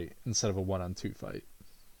 1-on-1 fight instead of a 1-on-2 fight.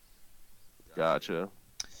 Gotcha.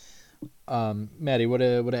 Maddie,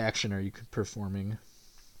 what action are you performing?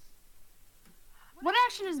 What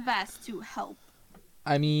action is best to help?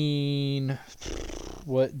 I mean,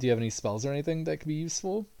 what do you have any spells or anything that could be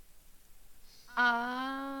useful?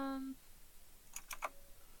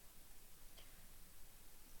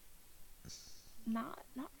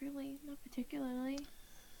 Not really, not particularly.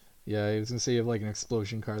 Yeah, I was gonna say you have like an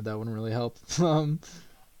explosion card that wouldn't really help. I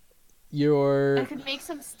Your could make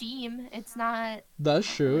some steam. It's not. That's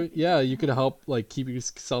true. Yeah, you could help like keep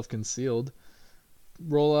yourself concealed.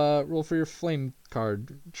 Roll for your flame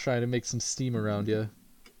card. Try to make some steam around you.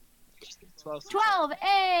 12!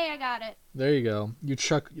 Hey, I got it. There you go. You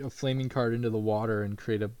chuck a flaming card into the water and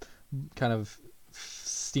create a kind of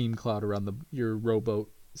steam cloud around your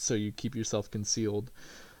rowboat, so you keep yourself concealed.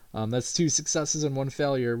 That's 2 successes and 1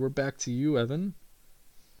 failure. We're back to you, Evan.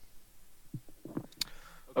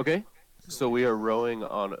 Okay. So we are rowing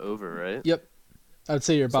on over, right? Yep. I'd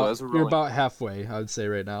say you're So about as we're you're rolling- about halfway. I would say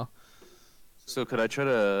right now. So could I try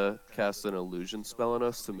to cast an illusion spell on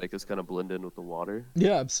us to make us kind of blend in with the water?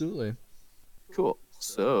 Yeah, absolutely. Cool.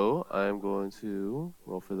 So I'm going to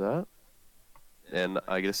roll for that. And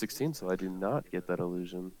I get a 16, so I do not get that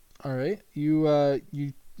illusion. All right. You a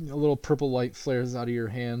little purple light flares out of your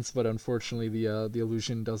hands, but unfortunately the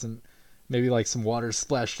illusion doesn't. Maybe like some water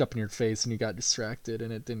splashed up in your face and you got distracted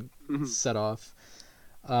and it didn't set off.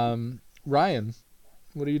 Ryan,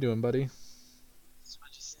 what are you doing, buddy? So I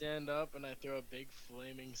just stand up and I throw a big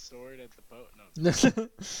flaming sword at the boat. No.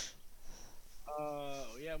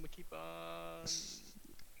 Yeah, I'm gonna keep on.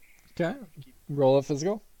 Okay. Roll a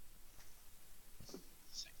physical.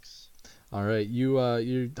 6. All right.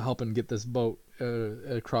 You're helping get this boat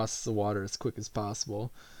across the water as quick as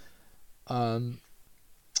possible.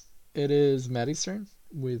 It is Maddie's turn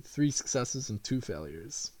with 3 successes and 2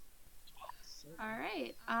 failures. All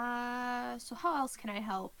right. So how else can I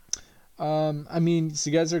help? I mean, so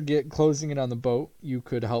you guys are closing in on the boat. You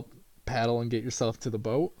could help paddle and get yourself to the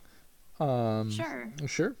boat. Sure.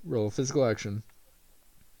 Sure. Roll a physical action.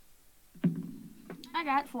 I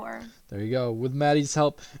got 4. There you go. With Maddie's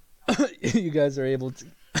help, you guys are able to,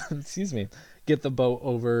 excuse me, get the boat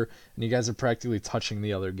over, and you guys are practically touching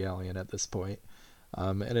the other galleon at this point.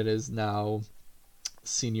 And it is now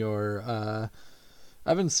Senior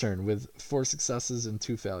Evan's turn with 4 successes and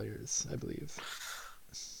 2 failures, I believe.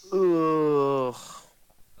 Ugh.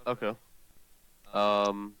 Okay.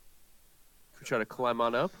 Could we try to climb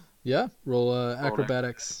on up? Yeah. Roll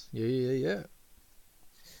acrobatics. Yeah.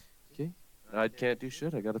 Okay. I can't do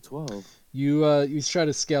shit. I got a 12. You try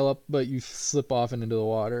to scale up, but you slip off and into the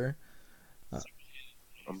water.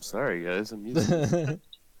 I'm sorry, guys. I'm using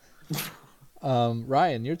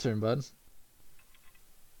Ryan, your turn, bud.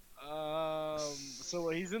 So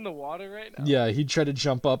he's in the water right now? Yeah, he tried to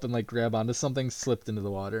jump up and like grab onto something, slipped into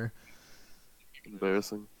the water.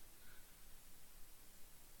 Embarrassing.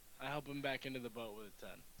 I help him back into the boat with a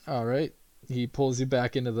 10. All right. He pulls you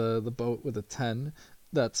back into the boat with a 10.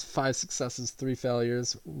 That's 5 successes, 3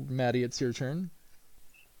 failures. Maddie, it's your turn.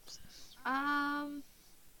 I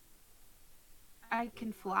I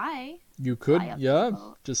can fly. You could, Fly up to the yeah,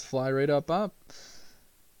 boat. just fly right up.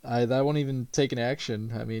 That won't even take an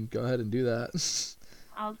action. I mean, go ahead and do that. Is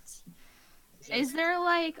there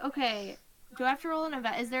like, okay, do I have to roll an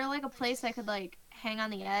event? Is there like a place I could like hang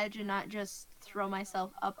on the edge and not just throw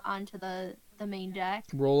myself up onto the main deck?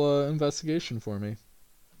 Roll a investigation for me.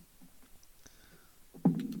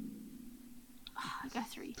 I got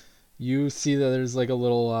 3. You see that there's like a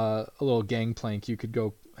little gangplank you could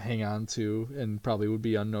go hang on to and probably would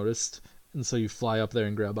be unnoticed, and so you fly up there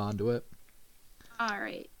and grab onto it. All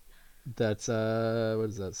right. That's what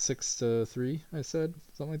is that? 6 to 3, I said,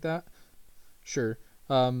 something like that. Sure.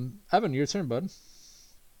 Evan, your turn, bud.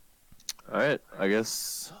 All right, I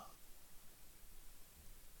guess.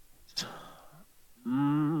 So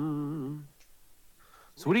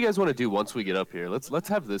what do you guys want to do once we get up here? Let's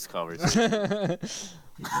have this conversation.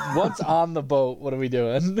 Once on the boat, what are we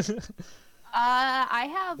doing? I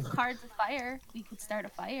have cards of fire. We could start a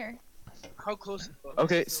fire. How close is the boat?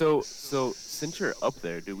 Okay, so since you're up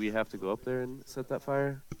there, do we have to go up there and set that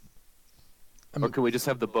fire? Or can we just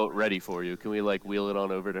have the boat ready for you? Can we like wheel it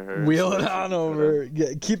on over to her? Wheel it on over.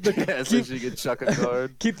 Yeah, keep the Yeah, so she can chuck a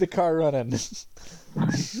card. keep the car running. Go on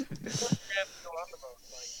the boat,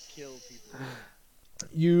 like kill people.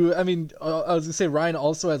 I was gonna say Ryan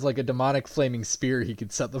also has like a demonic flaming spear he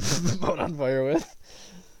could set the boat on fire with.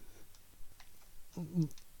 What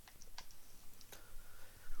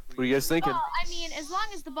are you guys thinking? Well, I mean, as long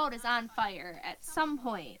as the boat is on fire at some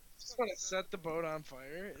point. Just want to set the boat on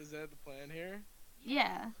fire. Is that the plan here?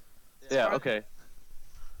 Yeah. Yeah, okay.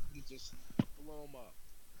 And just blow them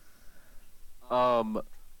up.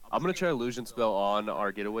 I'm gonna try illusion spell on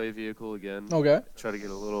our getaway vehicle again. Okay. Try to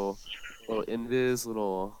get a little invis,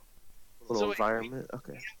 little So wait, environment.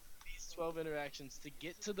 Okay. These 12 interactions to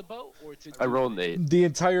get to the boat or to. I rolled an 8. The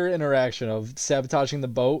entire interaction of sabotaging the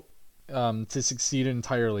boat, to succeed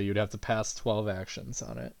entirely, you'd have to pass 12 actions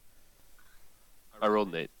on it. I rolled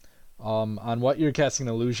an 8. On what you're casting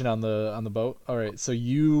an illusion on the boat. All right, so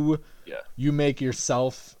you make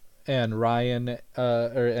yourself and Ryan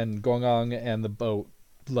and Gongong and the boat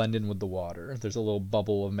blend in with the water. There's a little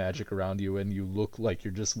bubble of magic around you, and you look like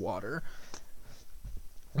you're just water.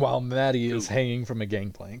 While Maddie is hanging from a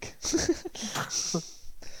gangplank.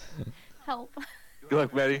 Help. Good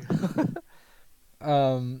luck, Maddie.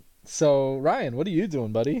 So Ryan, what are you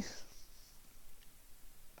doing, buddy?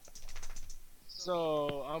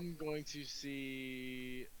 So I'm going to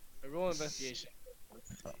see a roll investigation.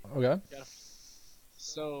 Okay.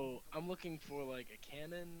 So I'm looking for like a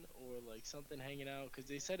cannon or like something hanging out because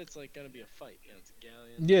they said it's like gonna be a fight. You know, it's a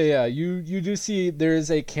galleon. Yeah. You do see there's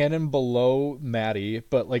a cannon below Maddie,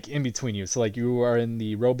 but like in between you. So like you are in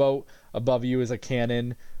the rowboat. Above you is a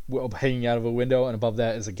cannon hanging out of a window, and above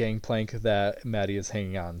that is a gangplank that Maddie is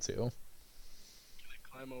hanging on to. Can I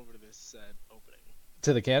climb over to this said opening?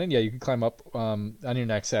 To the cannon, yeah, you can climb up on your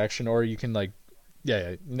next action, or you can like,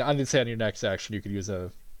 I didn't say on your next action you could use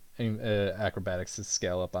acrobatics to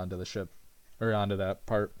scale up onto the ship, or onto that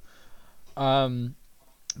part. But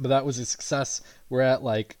that was a success. We're at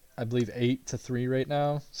like I believe 8 to 3 right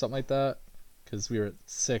now, something like that, because we were at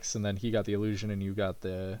 6, and then he got the illusion and you got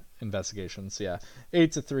the investigation. So yeah,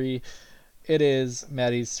 8 to 3. It is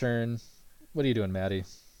Maddie's turn. What are you doing, Maddie?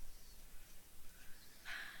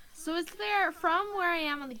 So is there, from where I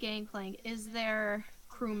am on the gangplank, is there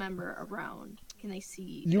crew member around? Can they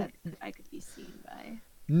see that I could be seen by?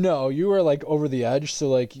 No, you are like over the edge, so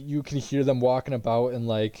like you can hear them walking about and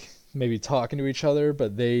like maybe talking to each other,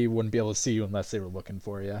 but they wouldn't be able to see you unless they were looking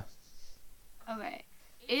for you. Okay.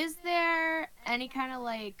 Is there any kind of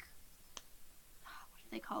like, what do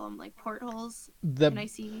they call them, like portholes? Can I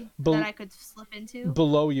see that I could slip into?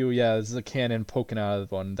 Below you, yeah, there's a cannon poking out of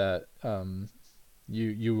one that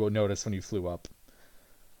you will notice when you flew up.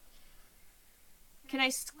 Can I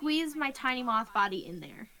squeeze my tiny moth body in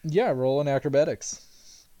there? Yeah, roll an acrobatics.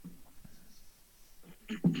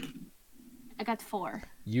 I got 4.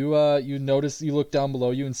 You notice, you look down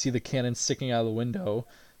below you and see the cannon sticking out of the window.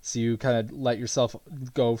 So you kind of let yourself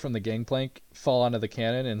go from the gangplank, fall onto the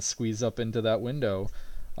cannon, and squeeze up into that window.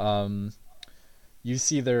 You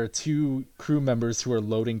see there are 2 crew members who are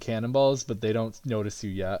loading cannonballs, but they don't notice you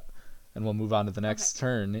yet. And we'll move on to the next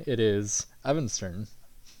turn. It is Evan's turn.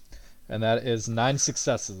 And that is 9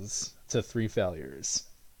 successes to 3 failures.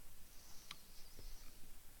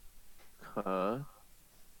 So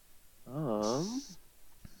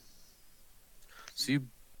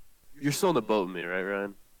you're still in the boat with me, right,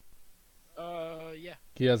 Ryan? Yeah.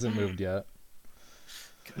 He hasn't moved yet.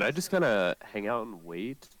 Can I just kind of hang out and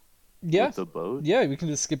wait? Yeah. With the boat? Yeah, we can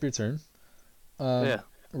just skip your turn. Yeah.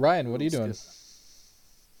 Ryan, what are you doing?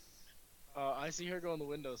 I see her go in the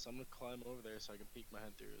window, so I'm gonna climb over there so I can peek my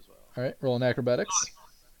head through as well. All right, roll an acrobatics.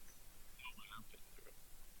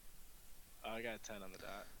 I got a 10 on the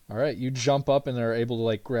dot. All right, you jump up and are able to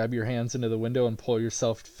like grab your hands into the window and pull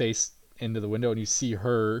yourself face into the window, and you see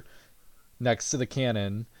her next to the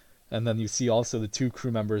cannon, and then you see also the 2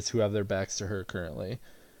 crew members who have their backs to her currently.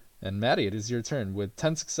 And Maddie, it is your turn with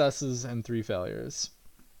 10 successes and 3 failures.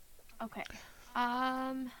 Okay.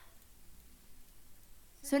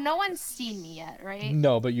 So no one's seen me yet, right?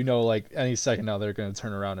 No, but you know, like any second now they're going to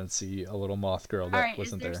turn around and see a little moth girl that All right. Is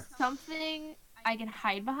wasn't there there. something I can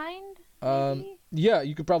hide behind? Maybe? Yeah,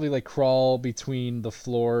 you could probably like crawl between the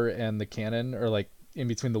floor and the cannon, or like in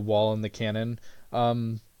between the wall and the cannon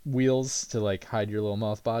wheels to like hide your little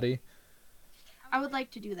moth body. I would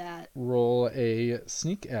like to do that. Roll a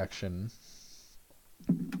sneak action.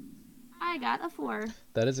 I got a 4.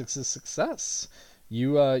 That is a success.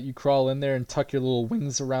 You crawl in there and tuck your little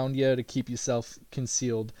wings around you to keep yourself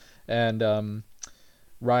concealed. And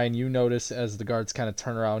Ryan, you notice as the guards kind of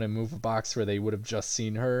turn around and move a box where they would have just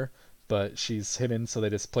seen her, but she's hidden, so they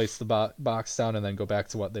just place the box down and then go back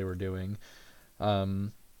to what they were doing.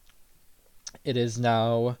 It is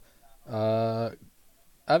now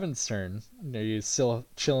Evan's turn. Are you still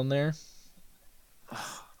chilling there? I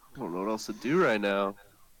don't know what else to do right now.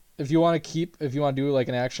 If you want to do like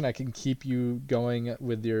an action, I can keep you going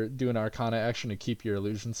with do an Arcana action to keep your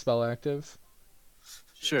illusion spell active.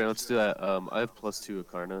 Sure, let's do that. I have +2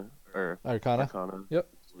 Arcana. Yep.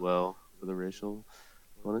 As well for the racial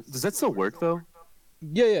bonus. Does that still work though?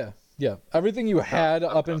 Yeah. Everything you had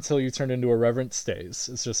up until you turned into a reverent stays.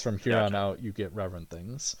 It's just from here on out you get reverent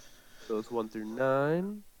things. So it's 1 through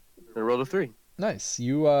 9. I rolled a 3. Nice.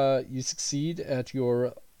 You succeed at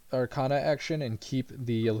your Arcana action and keep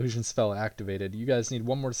the illusion spell activated. You guys need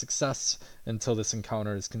one more success until this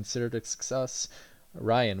encounter is considered a success.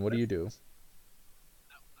 Ryan, what do you do?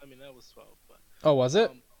 I mean, that was 12, but... Oh, was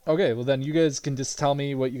it? Okay, well then you guys can just tell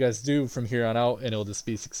me what you guys do from here on out, and it'll just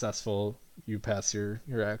be successful. You pass your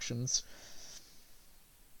actions.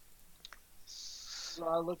 So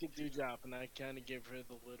I look at Dewdrop, and I kind of give her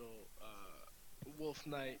the little Wolf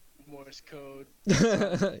Knight Morse code.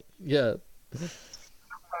 Yeah.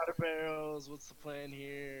 Powder barrels, what's the plan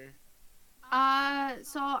here?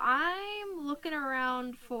 So I'm looking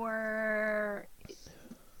around for...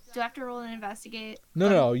 Do I have to roll and investigate?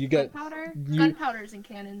 No, you get... Gunpowder? you- Gunpowders and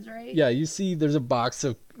cannons, right? Yeah, you see there's a box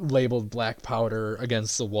of labeled black powder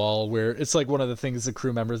against the wall where it's like one of the things the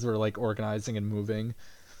crew members were like organizing and moving.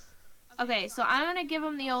 Okay, so I'm gonna give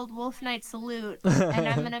him the old Wolf Knight salute, and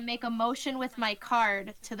I'm gonna make a motion with my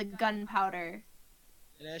card to the gunpowder.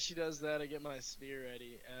 And as she does that, I get my spear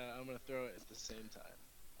ready. I'm gonna throw it at the same time.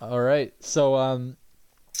 All right, so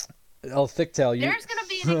Thicktail, you... There's gonna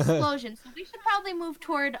be an explosion, so we should probably move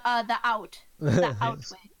toward the out way, the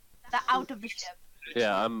out of the ship.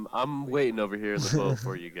 Yeah, I'm waiting over here in the boat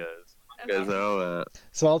for you guys. You guys know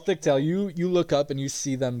So Thicktail, you look up and you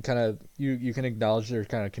see them kind of, you can acknowledge they're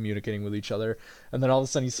kind of communicating with each other, and then all of a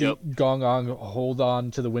sudden you see Gong Ong hold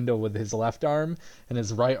on to the window with his left arm, and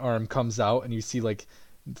his right arm comes out, and you see like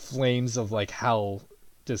flames of like hell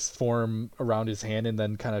just form around his hand and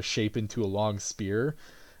then kind of shape into a long spear.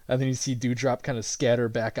 And then you see Dewdrop kind of scatter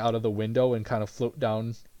back out of the window and kind of float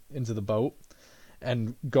down into the boat.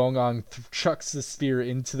 And Gong Ong chucks the spear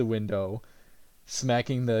into the window,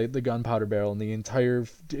 smacking the gunpowder barrel, and the entire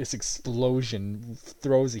this explosion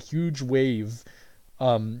throws a huge wave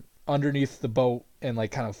underneath the boat and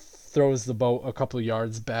like kind of throws the boat a couple of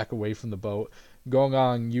yards back away from the boat. Gong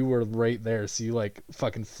Ong, you were right there, so you like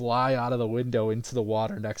fucking fly out of the window into the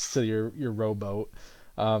water next to your rowboat.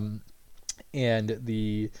 And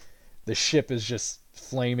the ship is just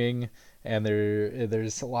flaming, and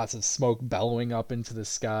there's lots of smoke bellowing up into the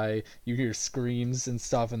sky. You hear screams and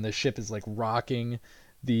stuff, and the ship is like rocking.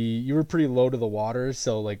 You were pretty low to the water,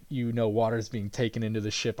 so like water's being taken into the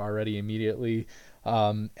ship already immediately.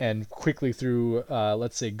 And quickly through,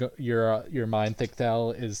 let's say your mind,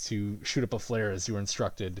 Thicktail, is to shoot up a flare as you were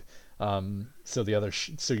instructed. So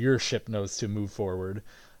your ship knows to move forward.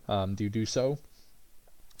 Do you do so?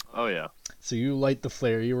 Oh yeah. So you light the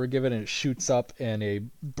flare you were given, and it shoots up, and a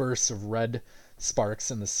burst of red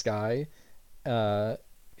sparks in the sky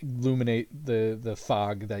illuminate the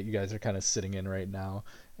fog that you guys are kind of sitting in right now.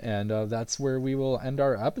 And that's where we will end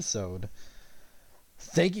our episode.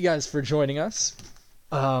 Thank you guys for joining us.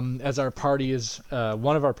 As our party is,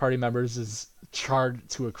 one of our party members is charred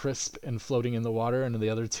to a crisp and floating in the water, and the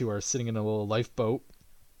other 2 are sitting in a little lifeboat.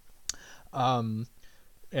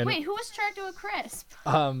 Wait, who was charred to a crisp?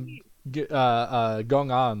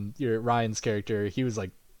 Gong On, Ryan's character, he was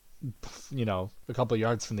like you know, a couple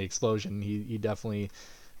yards from the explosion. He definitely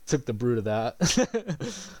took the brunt of that.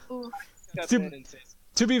 Oof. Step To- in and say,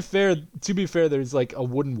 to be fair, there's like a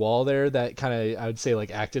wooden wall there that kind of, I would say,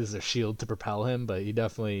 like acted as a shield to propel him, but he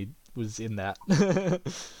definitely was in that.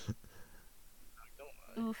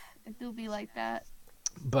 Oof. It do be like that.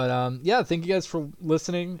 But yeah, thank you guys for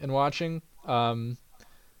listening and watching.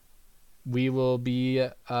 We will be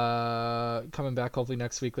coming back hopefully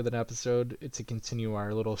next week with an episode to continue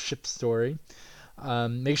our little ship story.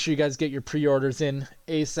 Make sure you guys get your pre-orders in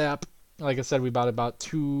ASAP. Like I said, we bought about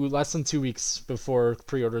less than 2 weeks before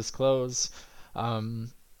pre-orders close,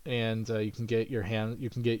 and you can get your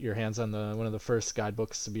hands on one of the first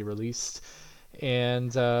guidebooks to be released.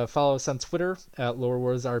 And follow us on Twitter at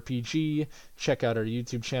LoreWars RPG. Check out our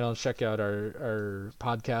YouTube channel. Check out our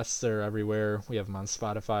podcasts. They're everywhere. We have them on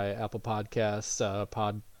Spotify, Apple Podcasts,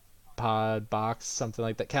 Podbox, something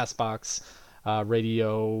like that, Castbox,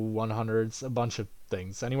 Radio 100s, a bunch of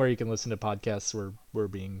things. Anywhere you can listen to podcasts, we're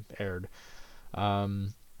being aired.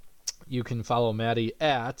 You can follow Maddie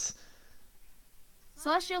at...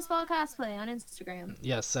 Celestial Spell Cosplay on Instagram.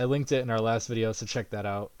 Yes, I linked it in our last video, so check that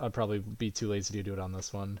out. I'll probably be too lazy to do it on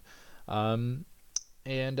this one. And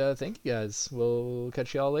thank you guys. We'll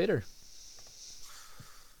catch you all later.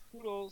 "Toodles."